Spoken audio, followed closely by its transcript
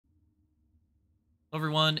Hello,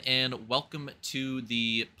 everyone, and welcome to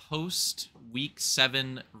the post-Week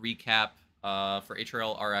 7 recap for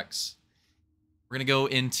HRL RX. We're going to go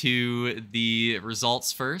into the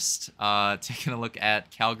results first, taking a look at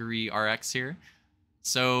Calgary RX here.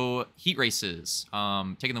 So, heat races.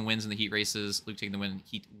 Taking the wins in the heat races. Luke taking the win in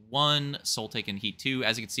Heat 1, Soul taking Heat 2.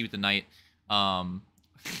 As you can see with the night,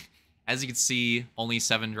 as you can see, only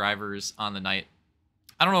 7 drivers on the night.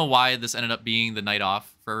 I don't know why this ended up being the night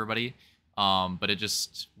off for everybody. But it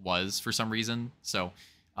just was for some reason. So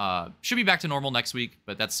should be back to normal next week,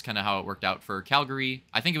 but that's kind of how it worked out for Calgary.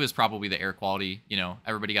 I think it was probably the air quality. You know,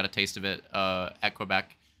 everybody got a taste of it at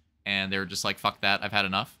Quebec, and they were just like, fuck that, I've had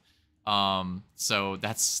enough. So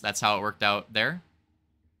that's how it worked out there.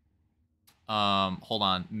 Hold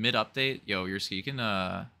on, mid-update. Yo, you can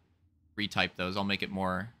retype those. I'll make it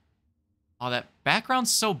more. Oh, that background's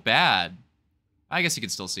so bad. I guess you can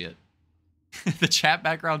still see it. The chat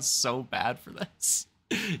background's so bad for this.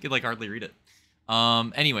 You can like hardly read it.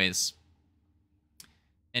 Anyways,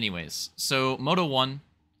 so Moto 1,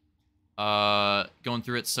 going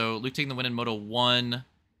through it. So Luke taking the win in Moto 1,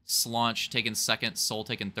 Slaunch taking second, Soul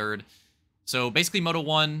taking third. So basically Moto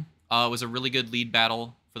 1 was a really good lead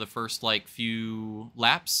battle for the first like few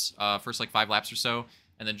laps, first like 5 laps or so,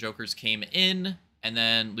 and then Jokers came in, and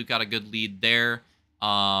then Luke got a good lead there.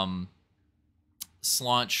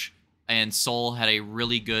 Slaunch and Soul had a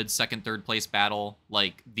really good second, third place battle,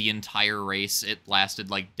 like the entire race. It lasted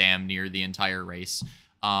like damn near the entire race.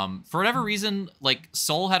 For whatever reason, like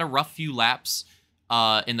Soul had a rough few laps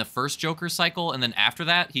in the first Joker cycle, and then after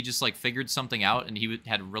that, he just like figured something out, and he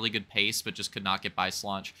had really good pace, but just could not get by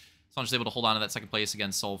Slaunch. Slaunch was able to hold on to that second place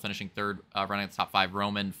against Soul, finishing third, running at the top 5,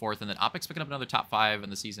 Roman fourth, and then Opix picking up another top 5 in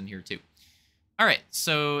the season here too. All right,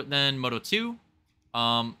 so then Moto 2.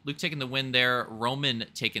 Luke taking the win there, Roman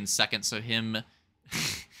taking second, so him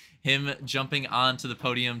jumping onto the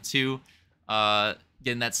podium too,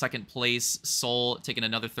 getting that second place. Soul taking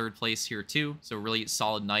another third place here too, so really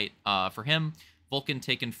solid night for him. Vulcan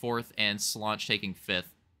taking fourth, and Slaunch taking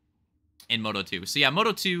fifth in Moto 2. So yeah,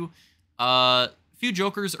 Moto 2, few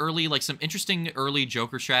Jokers early, like some interesting early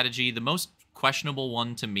Joker strategy. The most questionable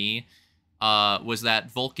one to me was that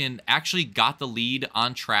Vulcan actually got the lead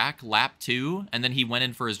on track lap 2, and then he went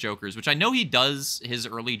in for his Jokers, which I know he does his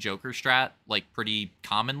early Joker strat like pretty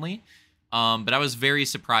commonly, but I was very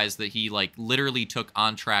surprised that he like literally took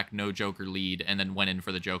on track no Joker lead and then went in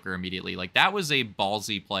for the Joker immediately. Like that was a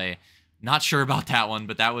ballsy play. Not sure about that one,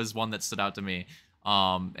 but that was one that stood out to me.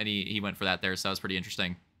 And he went for that there, so that was pretty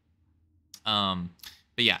interesting. But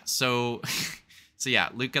yeah, so yeah,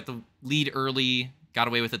 Luke got the lead early. Got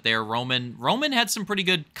away with it there. Roman had some pretty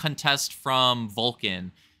good contest from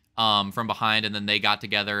Vulcan from behind, and then they got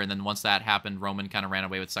together, and then once that happened, Roman kind of ran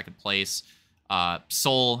away with second place.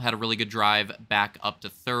 Soul had a really good drive back up to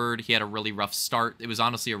third. He had a really rough start. It was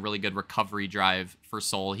honestly a really good recovery drive for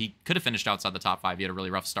Soul. He could have finished outside the top 5. He had a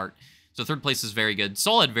really rough start. So third place is very good.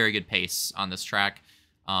 Soul had very good pace on this track.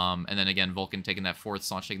 And then again, Vulcan taking that fourth,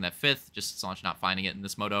 Slaunch taking that fifth, just Slaunch not finding it in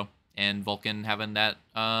this moto, and Vulcan having that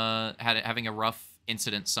having a rough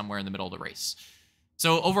incident somewhere in the middle of the race.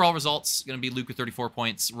 So overall results going to be Luke with 34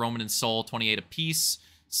 points, Roman and Soul 28 apiece,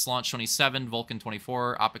 Slaunch 27, Vulcan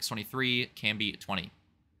 24, Opix 23, Camby 20. So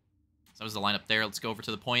that was the lineup there. Let's go over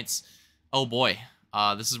to the points. Oh boy,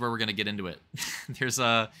 this is where we're going to get into it. there's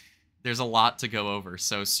a lot to go over,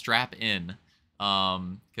 so strap in,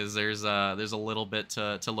 because there's a little bit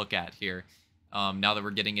to look at here. Now that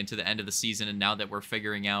we're getting into the end of the season, and now that we're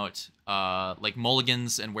figuring out like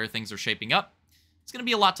mulligans and where things are shaping up, it's going to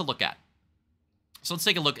be a lot to look at. So let's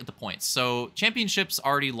take a look at the points. So championships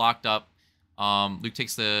already locked up. Luke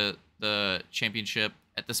takes the championship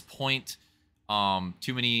at this point.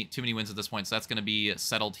 Too many wins at this point, so that's going to be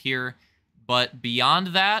settled here. But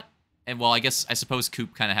beyond that, and well, I suppose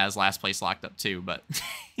Coop kind of has last place locked up too, but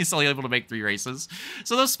he's only able to make 3 races,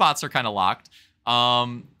 so those spots are kind of locked.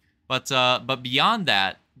 But beyond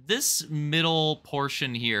that, this middle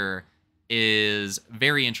portion here is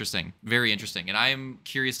very interesting, and I'm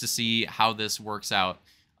curious to see how this works out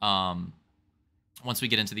once we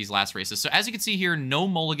get into these last races. So as you can see here, no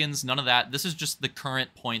mulligans, none of that. This is just the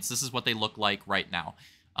current points. This is what they look like right now.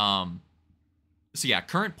 So yeah,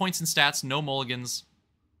 current points and stats, no mulligans,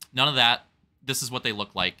 none of that. This is what they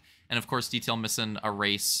look like. And of course, Detail missing a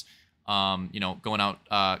race, going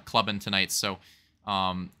out clubbing tonight. So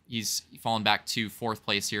he's fallen back to 4th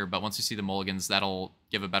place here, but once you see the mulligans, that'll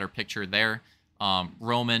give a better picture there.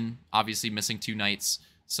 Roman, obviously missing 2 nights,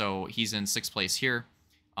 so he's in 6th place here.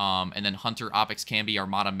 And then Hunter, Opix, Camby,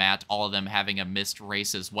 Armada, Matt, all of them having a missed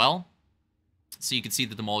race as well. So you can see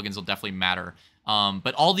that the mulligans will definitely matter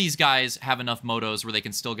But all these guys have enough motos where they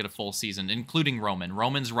can still get a full season, including Roman.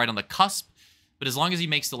 Roman's right on the cusp, but as long as he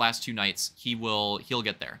makes the last 2 nights, he'll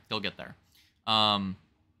get there. He'll get there. All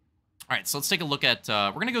right, so let's take a look at...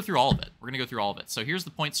 we're going to go through all of it. So here's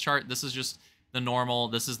the points chart. This is just the normal.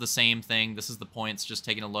 This is the same thing. This is the points, just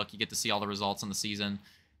taking a look. You get to see all the results on the season.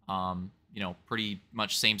 Pretty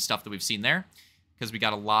much same stuff that we've seen there, because we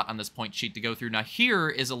got a lot on this point sheet to go through. Now, here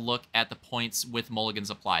is a look at the points with mulligans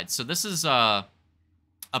applied. So this is a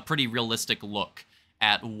pretty realistic look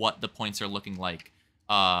at what the points are looking like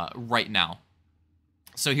right now.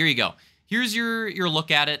 So here you go. Here's your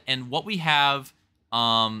look at it, and what we have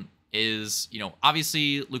is,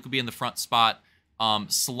 obviously Luke will be in the front spot.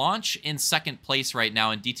 Solange in second place right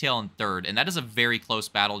now, and Detail in third, and that is a very close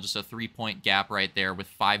battle, just a 3-point gap right there with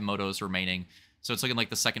 5 motos remaining. So it's looking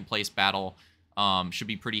like the second place battle should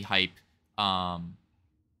be pretty hype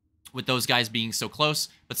with those guys being so close.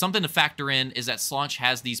 But something to factor in is that Solange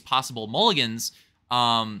has these possible mulligans,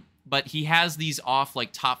 but he has these off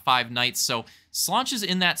like top 5 nights. So Solange is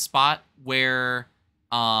in that spot where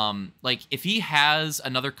if he has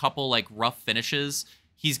another couple like rough finishes,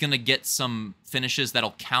 he's going to get some finishes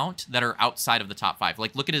that'll count that are outside of the top 5.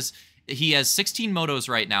 Like, look at he has 16 motos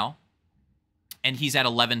right now, and he's at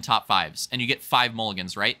 11 top 5s, and you get 5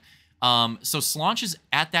 mulligans, right? So Solange is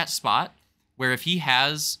at that spot where if he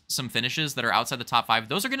has some finishes that are outside the top 5,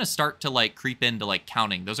 those are going to start to, like, creep into, like,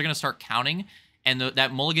 counting. Those are going to start counting, and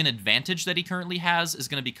that mulligan advantage that he currently has is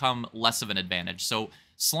going to become less of an advantage. So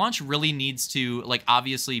Solange really needs to, like,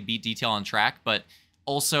 obviously beat Detail on track, but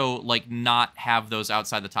also like not have those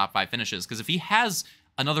outside the top 5 finishes, because if he has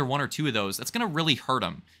another 1 or 2 of those, that's going to really hurt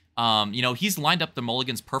him. He's lined up the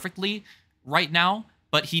mulligans perfectly right now,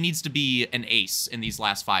 but he needs to be an ace in these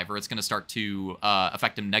last 5, or it's going to start to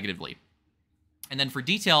affect him negatively. And then for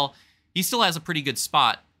Detail, he still has a pretty good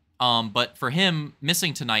spot, but for him,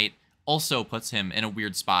 missing tonight also puts him in a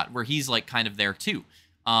weird spot where he's like kind of there too.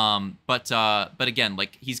 But again,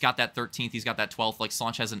 like, he's got that 13th, he's got that 12th, like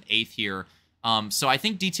Solange has an 8th here. So I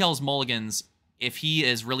think Detail's mulligans, if he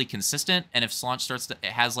is really consistent, and if Solange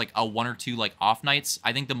has like a 1 or 2 like off nights,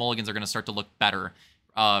 I think the mulligans are going to start to look better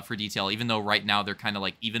for Detail, even though right now they're kind of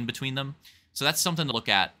like even between them. So that's something to look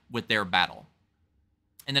at with their battle.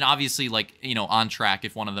 And then obviously, like, on track,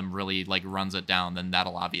 if one of them really like runs it down, then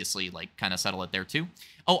that'll obviously like kind of settle it there too.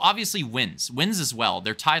 Oh, obviously wins as well.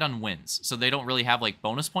 They're tied on wins, so they don't really have like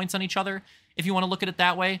bonus points on each other, if you want to look at it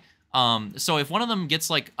that way. So if one of them gets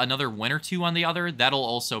like another win or 2 on the other, that'll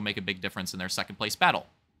also make a big difference in their second place battle.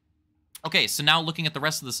 Okay, so now looking at the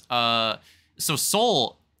rest of this, so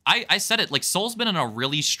Soul, I said it, like, Soul's been in a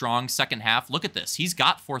really strong second half. Look at this. He's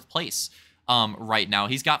got 4th place right now.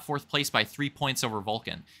 He's got 4th place by 3 points over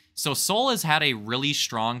Vulcan. So Soul has had a really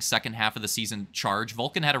strong second half of the season charge.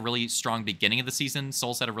 Vulcan had a really strong beginning of the season.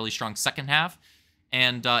 Soul's had a really strong second half.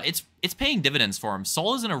 And it's paying dividends for him.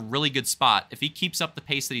 Soul is in a really good spot if he keeps up the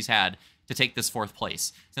pace that he's had to take this 4th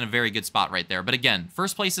place. It's in a very good spot right there. But again,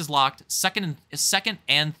 1st place is locked. Second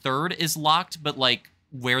and third is locked, but like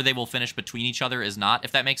where they will finish between each other is not,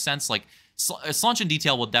 if that makes sense. Like Solange and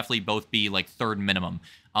Detail will definitely both be like 3rd minimum.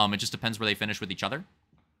 It just depends where they finish with each other.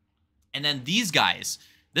 And then these guys,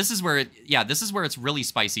 this is where it's really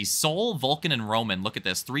spicy. Soul, Vulcan, and Roman. Look at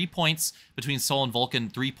this. 3 points between Soul and Vulcan,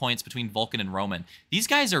 3 points between Vulcan and Roman. These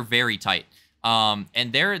guys are very tight.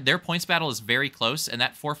 And their points battle is very close, and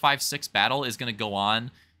that 4, 5, 6 battle is going to go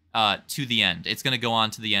on to the end. It's going to go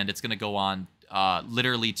on to the end. It's going to go on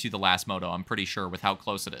literally to the last moto, I'm pretty sure, with how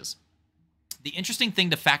close it is. The interesting thing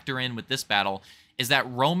to factor in with this battle is that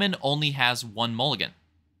Roman only has 1 mulligan.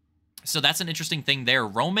 So that's an interesting thing there.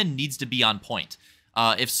 Roman needs to be on point.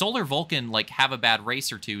 If Soul or Vulcan like have a bad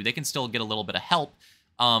race or 2, they can still get a little bit of help.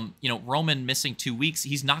 Roman missing 2 weeks,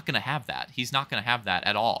 he's not going to have that. He's not going to have that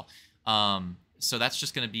at all. So that's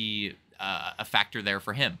just going to be a factor there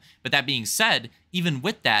for him. But that being said, even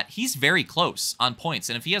with that, he's very close on points.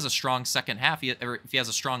 And if he has a strong second half, or if he has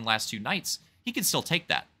a strong last 2 nights, he can still take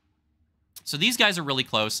that. So these guys are really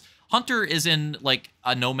close. Hunter is in like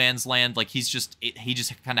a no man's land. Like he just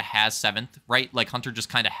kind of has 7th, right? Like Hunter just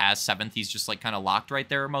kind of has 7th. He's just like kind of locked right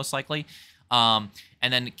there, most likely. And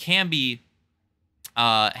then Camby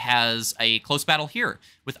has a close battle here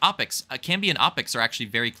with Opix. Camby and Opix are actually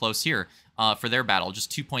very close here for their battle,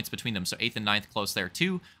 just 2 points between them. So 8th and 9th close there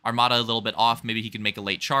too. Armada a little bit off. Maybe he can make a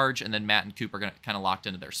late charge, and then Matt and Coop are going to kind of locked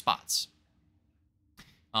into their spots.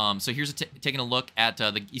 So here's taking a look at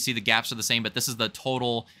you see the gaps are the same, but this is the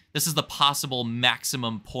total. This is the possible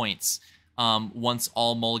maximum points once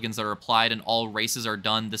all mulligans are applied and all races are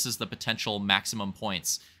done. This is the potential maximum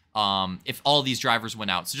points if all of these drivers went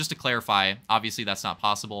out. So just to clarify, obviously that's not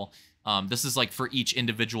possible. This is like for each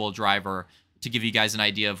individual driver to give you guys an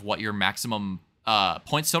idea of what your maximum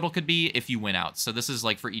points total could be if you win out. So this is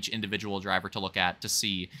like for each individual driver to look at to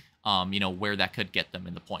see, where that could get them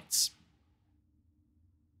in the points.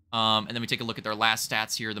 And then we take a look at their last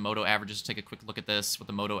stats here. The moto averages. Take a quick look at this, what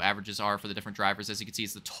the moto averages are for the different drivers. As you can see,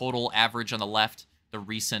 it's the total average on the left, the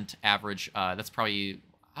recent average. That's probably,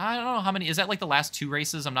 I don't know how many. Is that like the last 2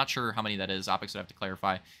 races? I'm not sure how many that is. Opix would have to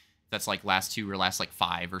clarify. That's like last 2 or last like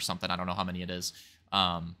 5 or something. I don't know how many it is.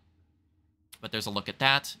 But there's a look at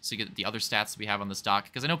that. So you get the other stats that we have on this doc,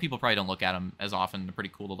 because I know people probably don't look at them as often. They're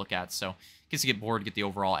pretty cool to look at. So in case you get bored, get the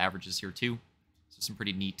overall averages here too. So some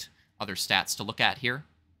pretty neat other stats to look at here.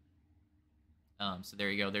 So there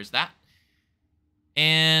you go. There's that.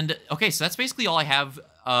 And okay, so that's basically all I have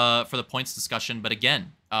for the points discussion. But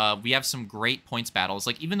again, we have some great points battles.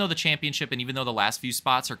 Like even though the championship and even though the last few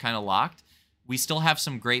spots are kind of locked, we still have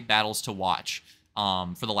some great battles to watch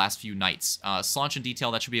for the last few nights. Slaunch and Detail,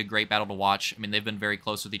 that should be a great battle to watch. I mean, they've been very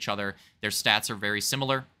close with each other. Their stats are very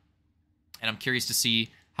similar. And I'm curious to see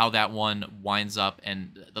how that one winds up.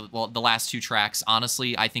 And the last 2 tracks,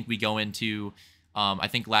 honestly, I think we go into... I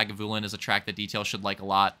think Lagavulin is a track that Detail should like a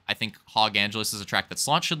lot. I think Hog Angeles is a track that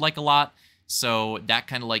Slaunch should like a lot. So that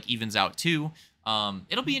kind of like evens out too.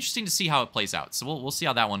 It'll be interesting to see how it plays out. So we'll see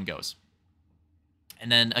how that one goes.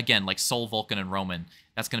 And then again, like Soul, Vulcan, and Roman,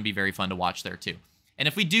 that's going to be very fun to watch there too. And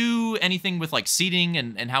if we do anything with like seeding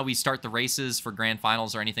and how we start the races for grand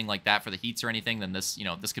finals or anything like that for the heats or anything, then this,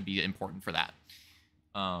 this could be important for that.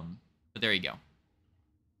 But there you go.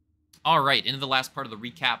 All right, into the last part of the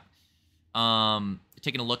recap.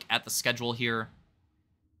 Taking a look at the schedule here.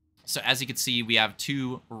 So as you can see, we have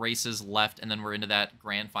 2 races left, and then we're into that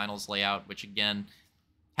grand finals layout, which again,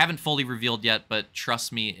 haven't fully revealed yet, but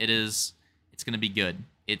trust me, it's going to be good.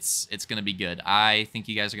 It's going to be good. I think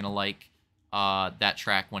you guys are going to like that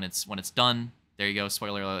track when it's done. There you go.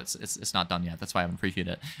 Spoiler alert, it's not done yet. That's why I haven't previewed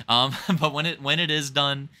it. But when it is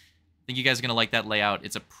done, I think you guys are going to like that layout.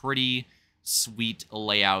 It's a pretty sweet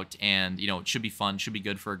layout, and it should be fun, should be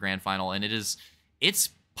good for a grand final, and it's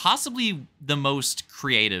possibly the most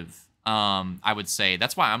creative, I would say.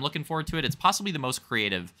 That's why I'm looking forward to it. It's possibly the most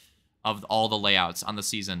creative of all the layouts on the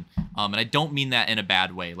season, and I don't mean that in a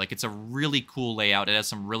bad way. Like, it's a really cool layout. It has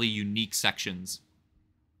some really unique sections,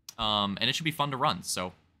 and it should be fun to run.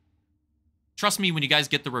 So trust me, when you guys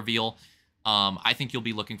get the reveal, I think you'll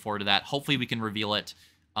be looking forward to that. Hopefully we can reveal it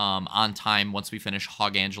on time once we finish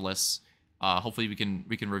Hog Angeles. Hopefully we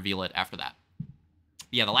can reveal it after that.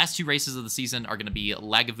 But yeah, the last 2 races of the season are going to be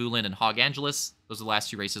Lagavulin and Hog Angeles. Those are the last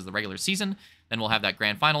 2 races of the regular season. Then we'll have that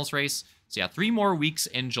grand finals race. So yeah, 3 more weeks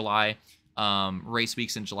in July, race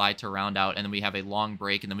weeks in July to round out, and then we have a long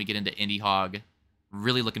break, and then we get into Indy Hog.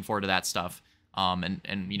 Really looking forward to that stuff. And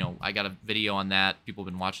I got a video on that. People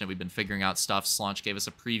have been watching it. We've been figuring out stuff. Slaunch gave us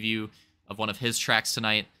a preview of one of his tracks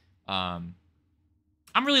tonight. I'm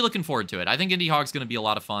really looking forward to it. I think Indy Hog's going to be a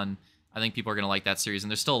lot of fun. I think people are going to like that series,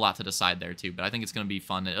 and there's still a lot to decide there too, but I think it's going to be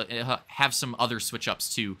fun. It'll have some other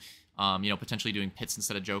switch-ups too, potentially doing pits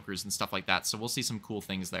instead of jokers and stuff like that, so we'll see some cool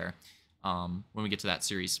things there when we get to that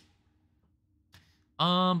series.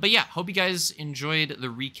 But yeah, hope you guys enjoyed the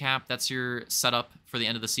recap. That's your setup for the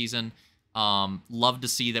end of the season. Love to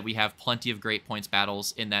see that we have plenty of great points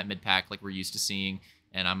battles in that mid-pack like we're used to seeing,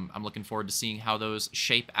 and I'm looking forward to seeing how those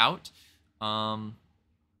shape out.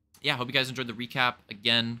 Yeah, hope you guys enjoyed the recap.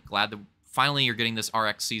 Again, glad that finally you're getting this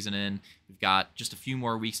RX season in. We've got just a few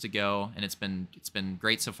more weeks to go, and it's been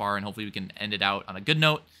great so far, and hopefully we can end it out on a good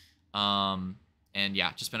note. And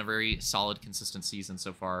yeah, just been a very solid, consistent season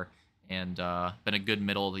so far, and been a good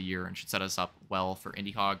middle of the year, and should set us up well for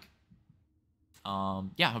Indy Hog.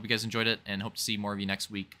 Yeah, hope you guys enjoyed it, and hope to see more of you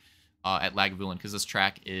next week at Lagavulin, because this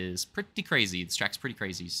track is pretty crazy. This track's pretty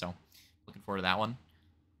crazy, so looking forward to that one.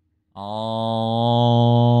 I'll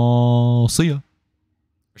see ya.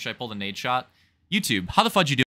 Or should I pull the nade shot? YouTube, how the fudge you doing?